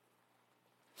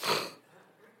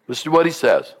 Listen to what he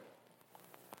says.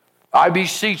 I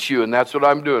beseech you, and that's what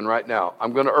I'm doing right now.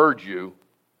 I'm going to urge you,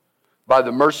 by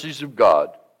the mercies of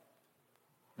God,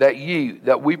 that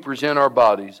we present our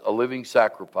bodies a living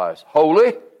sacrifice.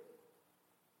 Holy.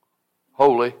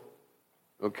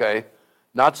 Okay.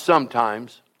 Not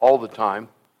sometimes, all the time.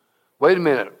 Wait a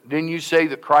minute. Didn't you say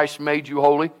that Christ made you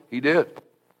holy? He did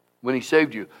when he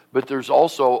saved you. But there's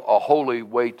also a holy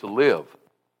way to live.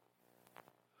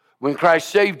 When Christ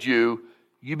saved you,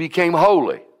 you became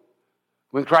holy.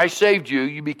 When Christ saved you,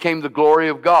 you became the glory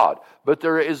of God. But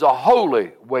there is a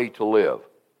holy way to live.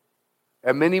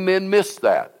 And many men miss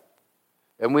that.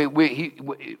 And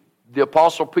the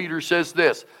Apostle Peter says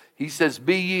this. He says,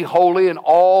 be ye holy in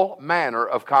all manner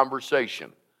of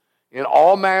conversation. In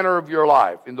all manner of your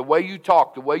life. In the way you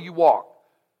talk, the way you walk.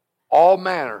 All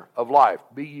manner of life,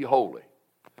 be ye holy.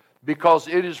 Because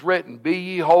it is written, be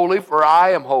ye holy, for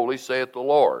I am holy, saith the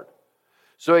Lord.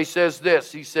 So he says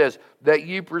this, he says, that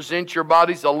ye present your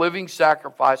bodies a living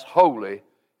sacrifice, holy,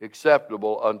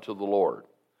 acceptable unto the Lord,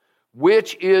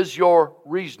 which is your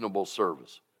reasonable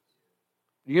service.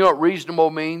 You know what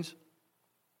reasonable means?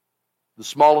 The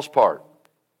smallest part.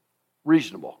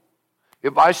 Reasonable.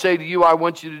 If I say to you, I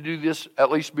want you to do this,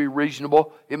 at least be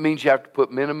reasonable, it means you have to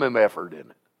put minimum effort in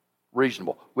it.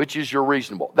 Reasonable. Which is your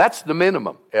reasonable? That's the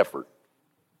minimum effort.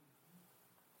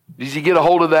 Did you get a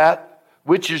hold of that?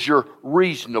 Which is your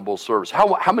reasonable service?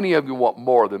 How many of you want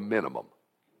more than minimum?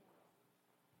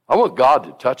 I want God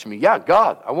to touch me. Yeah,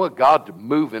 God. I want God to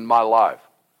move in my life.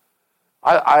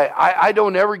 I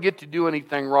don't ever get to do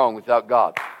anything wrong without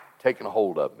God taking a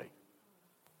hold of me.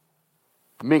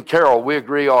 Me and Carol, we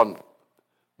agree on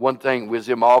one thing. We was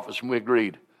in my office and we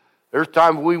agreed. There's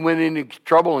times we went into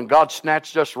trouble and God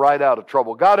snatched us right out of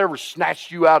trouble. God ever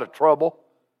snatched you out of trouble?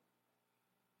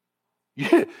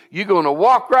 You're going to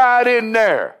walk right in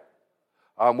there.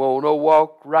 I'm going to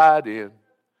walk right in,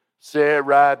 sit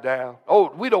right down.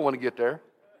 Oh, we don't want to get there.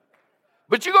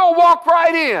 But you're going to walk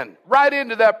right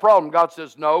into that problem. God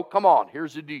says, no, come on,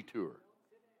 here's a detour.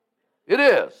 It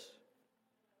is.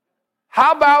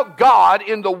 How about God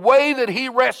in the way that he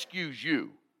rescues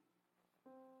you?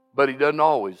 But he doesn't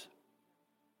always.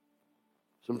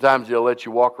 Sometimes he'll let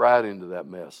you walk right into that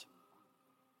mess.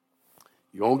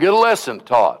 You're going to get a lesson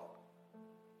taught.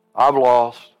 I've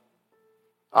lost.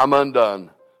 I'm undone.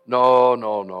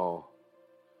 No.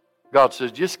 God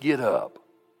says, just get up.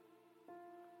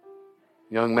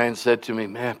 Young man said to me,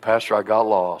 man, Pastor, I got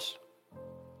lost.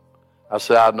 I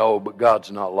said, I know, but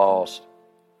God's not lost.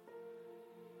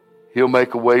 He'll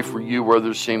make a way for you where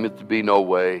there seemeth to be no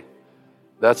way.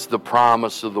 That's the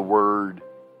promise of the Word.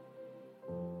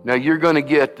 Now you're going to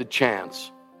get the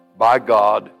chance by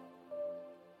God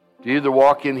to either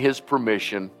walk in His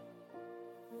permission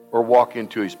or walk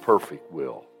into His perfect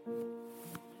will.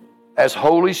 As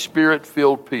Holy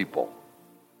Spirit-filled people,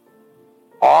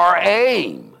 our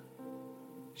aim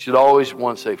should always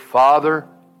want to say, Father,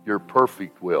 your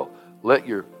perfect will. Let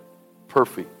your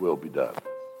perfect will be done.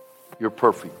 Your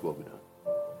perfect will be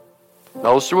done.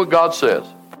 Now listen to what God says.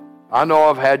 I know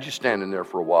I've had you standing there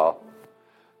for a while,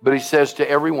 but He says to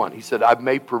everyone, He said, I've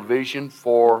made provision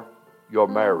for your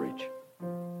marriage.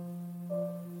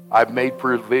 I've made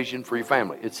provision for your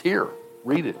family. It's here.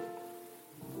 Read it.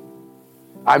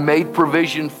 I made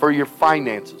provision for your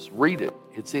finances. Read it.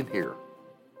 It's in here.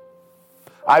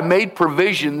 I made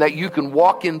provision that you can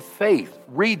walk in faith.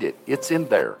 Read it. It's in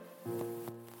there.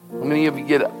 How many of you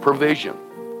get a provision?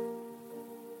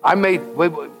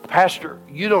 wait, Pastor,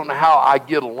 you don't know how I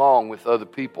get along with other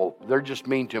people. They're just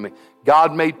mean to me.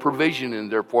 God made provision in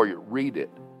there for you. Read it.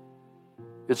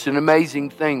 It's an amazing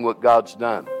thing what God's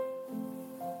done.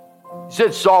 He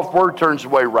said soft word turns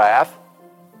away wrath.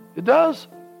 It does.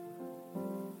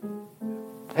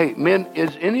 Hey, men,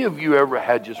 has any of you ever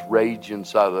had just rage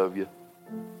inside of you?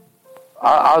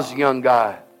 I was a young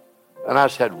guy, and I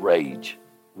just had rage.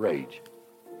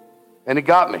 And it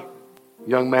got me.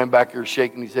 Young man back here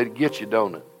shaking, he said, it gets you,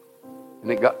 don't it?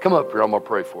 And it got, come up here, I'm going to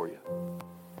pray for you.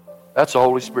 That's the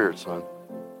Holy Spirit, son.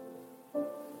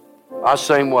 I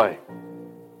same way.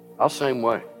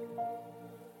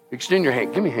 Extend your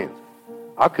hand. Give me a hand.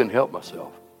 I couldn't help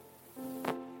myself.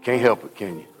 Can't help it,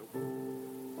 can you?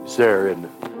 It's there, isn't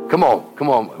it? Come on,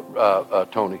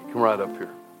 Tony. Come right up here.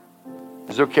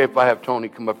 Is it okay if I have Tony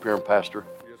come up here and pastor?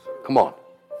 Yes, sir. Come on.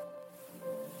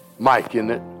 Mike, isn't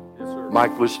it? Yes, sir.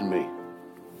 Mike, listen to me.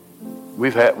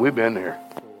 We've been there.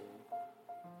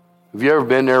 Have you ever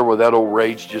been there where that old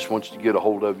rage just wants to get a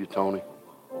hold of you, Tony?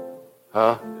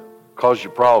 Huh? Caused you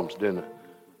problems, didn't it?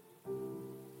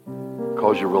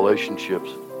 Caused your relationships.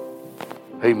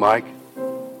 Hey, Mike,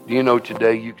 do you know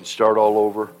today you can start all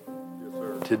over? Yes,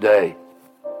 sir.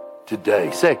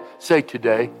 Today. Say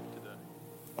today.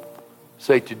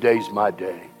 Say today's my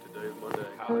day. Today's my day.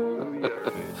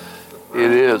 Hallelujah.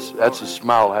 It is. That's a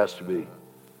smile has to be.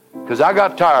 Because I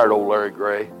got tired, old Larry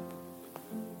Gray.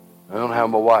 I don't know how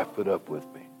my wife put up with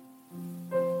me. I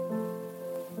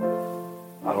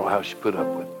don't know how she put up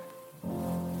with me.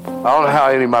 I don't know how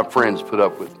any of my friends put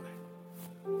up with me.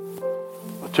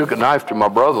 I took a knife to my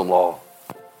brother-in-law,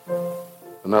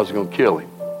 and I was going to kill him.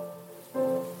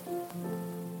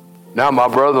 Now my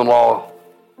brother-in-law,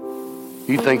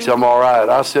 he thinks I'm all right.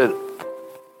 I said,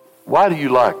 why do you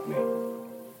like me?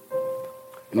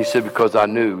 And he said, because I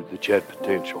knew that you had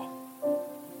potential.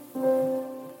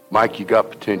 Mike, you got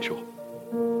potential.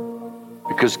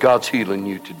 Because God's healing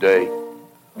you today.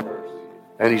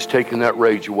 And He's taking that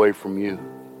rage away from you.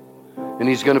 And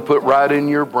He's going to put right in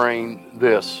your brain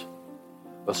this.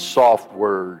 A soft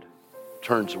word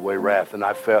turns away wrath. And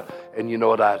I felt, and you know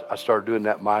what? I started doing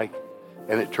that, Mike.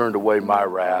 And it turned away my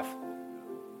wrath.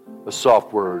 A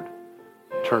soft word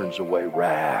turns away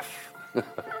wrath.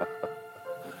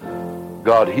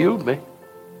 God healed me.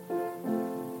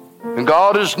 And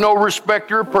God is no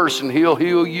respecter of person. He'll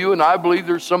heal you, and I believe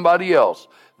there's somebody else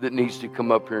that needs to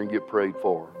come up here and get prayed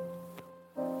for.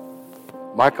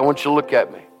 Mike, I want you to look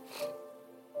at me.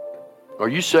 Are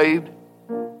you saved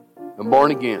and born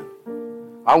again?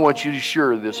 I want you to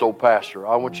assure this old pastor.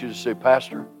 I want you to say,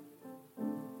 Pastor.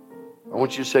 I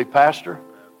want you to say, Pastor,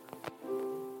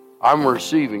 I'm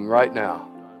receiving right now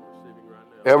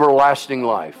everlasting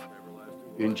life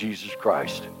in Jesus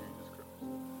Christ.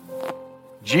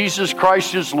 Jesus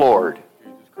Christ is Lord.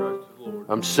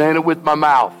 I'm saying it with my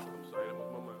mouth,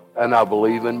 and I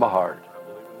believe in my heart.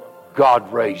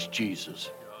 God raised Jesus.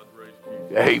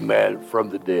 Amen. From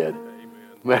the dead.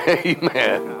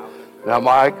 Amen. Now,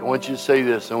 Mike, I want you to say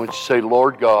this. I want you to say,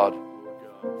 Lord God,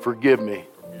 forgive me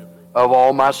of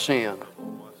all my sin,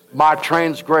 my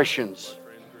transgressions.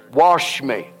 Wash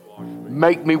me.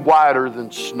 Make me whiter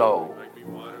than snow.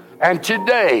 And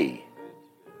today,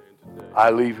 I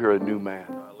leave here a new man.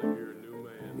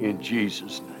 In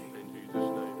Jesus' name.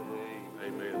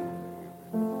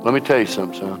 Let me tell you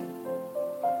something, son.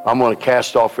 I'm going to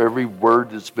cast off every word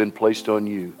that's been placed on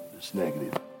you that's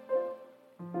negative.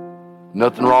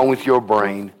 Nothing wrong with your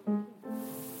brain.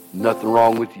 Nothing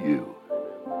wrong with you.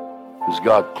 Because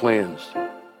God cleansed,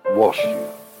 washed you,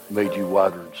 made you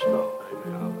whiter than snow.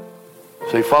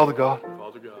 Say, Father God,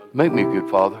 make me a good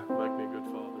father.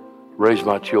 Raise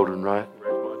my children right.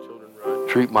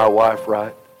 Treat my wife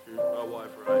right. treat my wife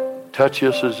right. Touch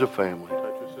us as a family.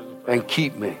 Touch us as a family. And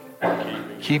keep me. Keep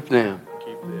me. Keep them.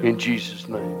 Keep them. In Jesus'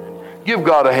 name. Give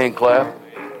God a hand clap.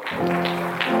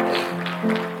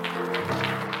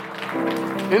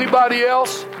 Anybody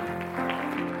else?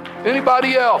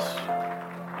 Anybody else?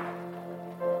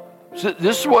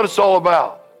 This is what it's all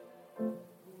about.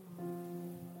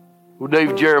 Well,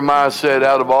 David Jeremiah said,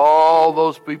 out of all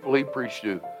those people he preached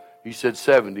to, he said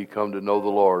 70 come to know the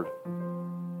Lord.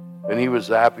 And he was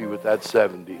happy with that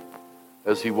 70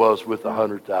 as he was with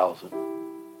 100,000.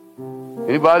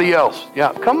 Anybody else?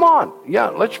 Yeah, come on. Yeah,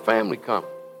 let your family come.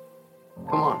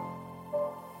 Come on.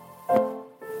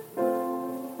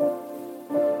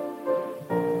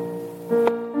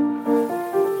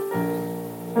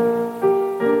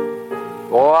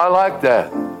 Oh, I like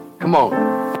that. Come on.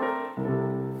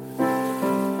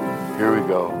 Here we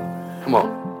go. Come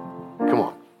on. Come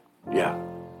on. Yeah.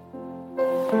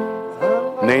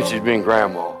 Nancy's being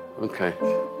grandma. Okay.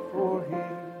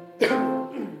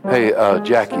 Hey,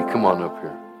 Jackie, come on up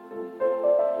here.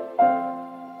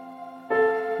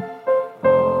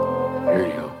 Here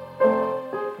you go.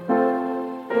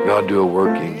 God do a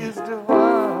work in you.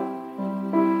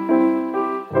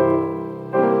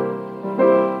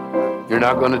 You're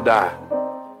not going to die.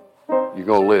 You're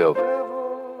going to live.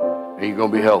 And you're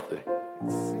going to be healthy.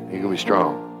 And you're going to be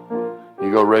strong.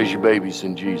 You're going to raise your babies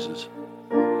in Jesus.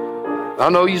 I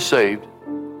know you're saved.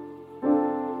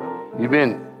 You've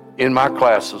been in my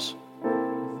classes.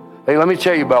 Hey, let me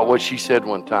tell you about what she said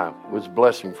one time. It was a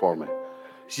blessing for me.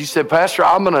 She said, Pastor,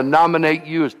 I'm going to nominate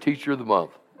you as Teacher of the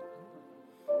Month.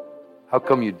 How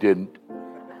come you didn't?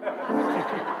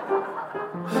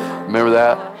 Remember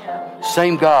that?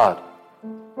 Same God.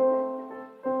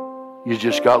 You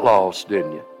just got lost,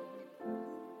 didn't you?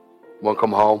 Want to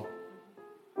come home?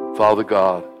 Father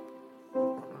God,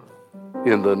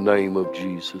 in the name of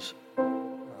Jesus.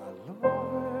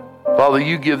 Father,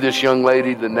 you give this young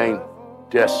lady the name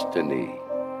Destiny.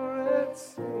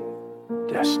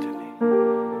 Destiny.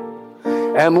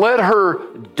 And let her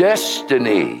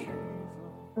destiny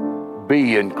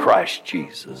be in Christ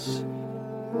Jesus.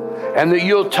 And that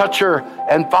you'll touch her.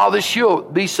 And Father, she'll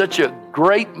be such a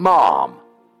great mom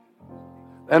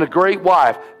and a great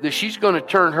wife that she's going to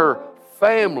turn her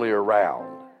family around.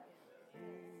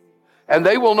 And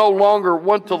they will no longer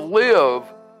want to live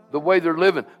the way they're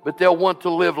living, but they'll want to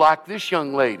live like this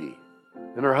young lady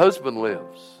and her husband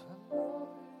lives.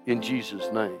 In Jesus'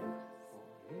 name.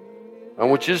 I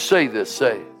want you to say this.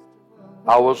 Say,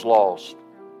 I was lost.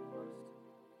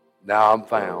 Now I'm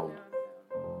found.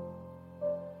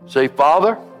 Say,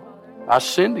 Father, I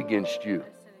sinned against you.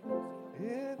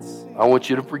 I want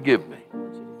you to forgive me.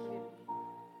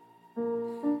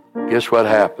 Guess what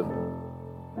happened?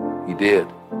 He did.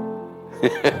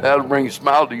 That'll bring a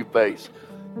smile to your face,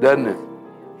 doesn't it?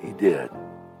 He did.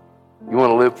 You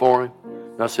want to live for him?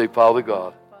 Now say, Father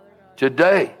God,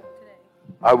 today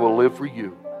I will live for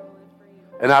you.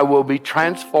 And I will be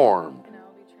transformed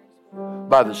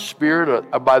by the Spirit,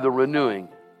 by the renewing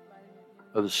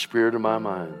of the Spirit of my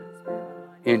mind.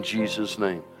 In Jesus'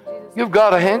 name. Give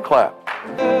God a hand clap.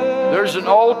 There's an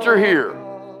altar here.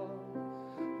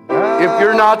 If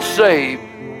you're not saved,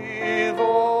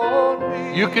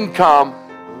 you can come.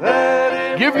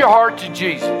 Give your heart to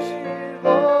Jesus.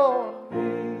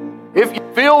 If you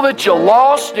feel that you're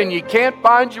lost and you can't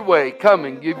find your way, come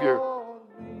and give your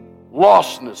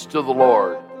lostness to the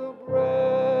Lord.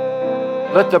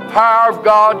 Let the power of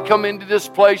God come into this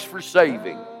place for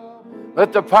saving.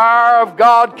 Let the power of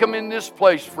God come in this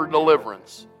place for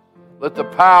deliverance. Let the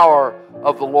power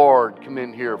of the Lord come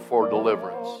in here for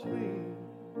deliverance and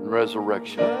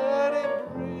resurrection.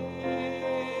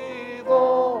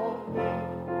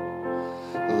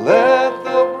 Let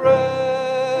the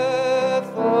breath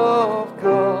of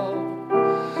God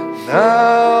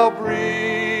now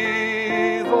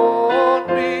breathe on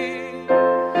me.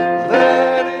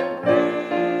 Let Him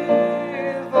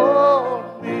breathe on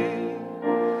me.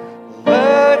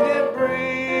 Let Him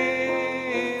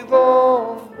breathe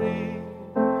on me.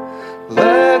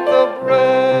 Let the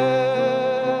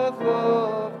breath of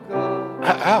God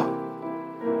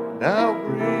now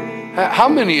breathe. How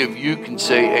many of you can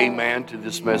say amen to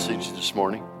this message this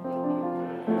morning?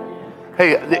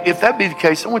 Hey, if that be the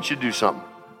case, I want you to do something.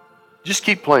 Just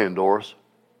keep playing, Doris.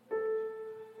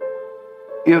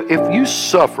 If you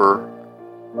suffer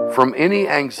from any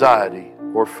anxiety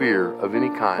or fear of any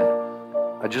kind,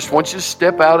 I just want you to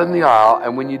step out in the aisle,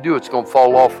 and when you do, it's going to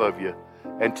fall off of you.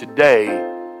 And today,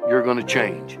 you're going to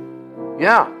change.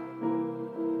 Yeah,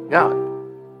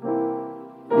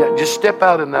 just step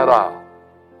out in that aisle.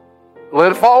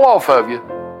 Let it fall off of you.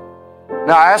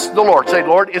 Now ask the Lord. Say,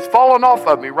 Lord, it's falling off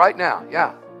of me right now.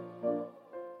 Yeah.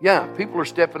 Yeah, people are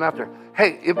stepping out there.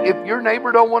 Hey, if your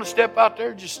neighbor don't want to step out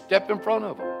there, just step in front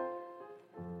of them.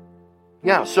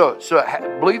 Yeah, so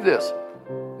believe this.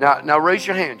 Now raise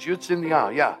your hands. You, it's in the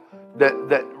aisle. Yeah.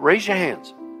 That raise your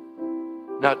hands.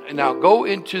 Now go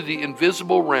into the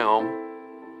invisible realm.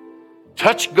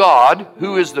 Touch God,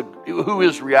 who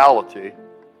is reality,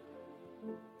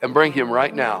 and bring him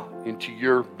right now into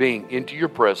your being, into your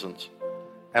presence,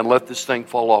 and let this thing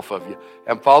fall off of you.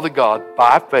 And Father God,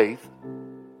 by faith,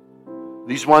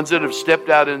 these ones that have stepped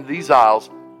out into these aisles,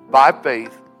 by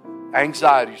faith,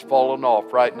 anxiety's fallen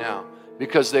off right now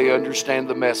because they understand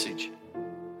the message.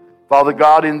 Father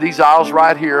God, in these aisles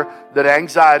right here, that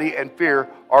anxiety and fear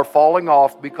are falling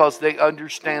off because they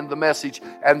understand the message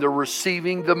and they're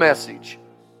receiving the message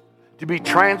to be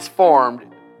transformed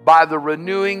by the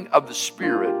renewing of the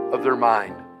spirit of their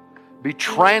mind. Be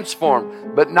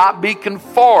transformed, but not be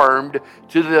conformed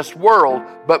to this world,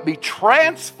 but be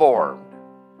transformed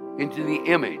into the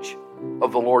image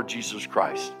of the Lord Jesus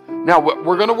Christ. Now,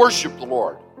 we're going to worship the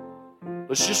Lord.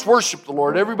 Let's just worship the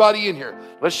Lord. Everybody in here,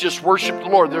 let's just worship the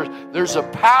Lord. There's a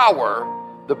power,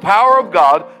 the power of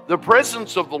God. The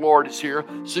presence of the Lord is here,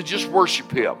 so just worship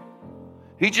him.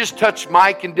 He just touched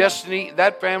Mike and Destiny.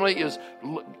 That family is,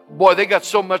 boy, they got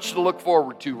so much to look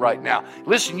forward to right now.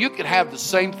 Listen, you can have the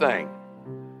same thing.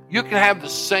 You can have the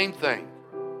same thing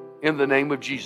in the name of Jesus.